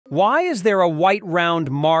Why is there a white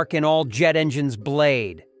round mark in all jet engines'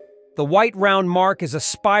 blade? The white round mark is a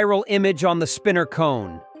spiral image on the spinner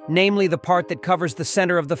cone, namely the part that covers the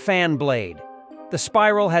center of the fan blade. The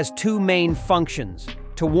spiral has two main functions: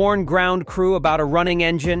 to warn ground crew about a running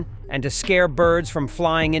engine and to scare birds from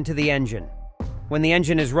flying into the engine. When the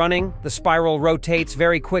engine is running, the spiral rotates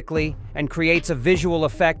very quickly and creates a visual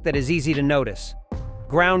effect that is easy to notice.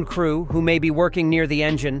 Ground crew, who may be working near the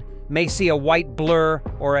engine, may see a white blur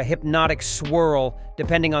or a hypnotic swirl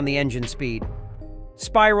depending on the engine speed.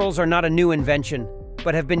 Spirals are not a new invention,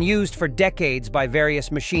 but have been used for decades by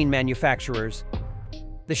various machine manufacturers.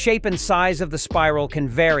 The shape and size of the spiral can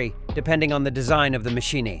vary depending on the design of the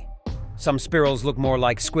machinery. Some spirals look more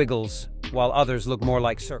like squiggles, while others look more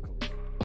like circles.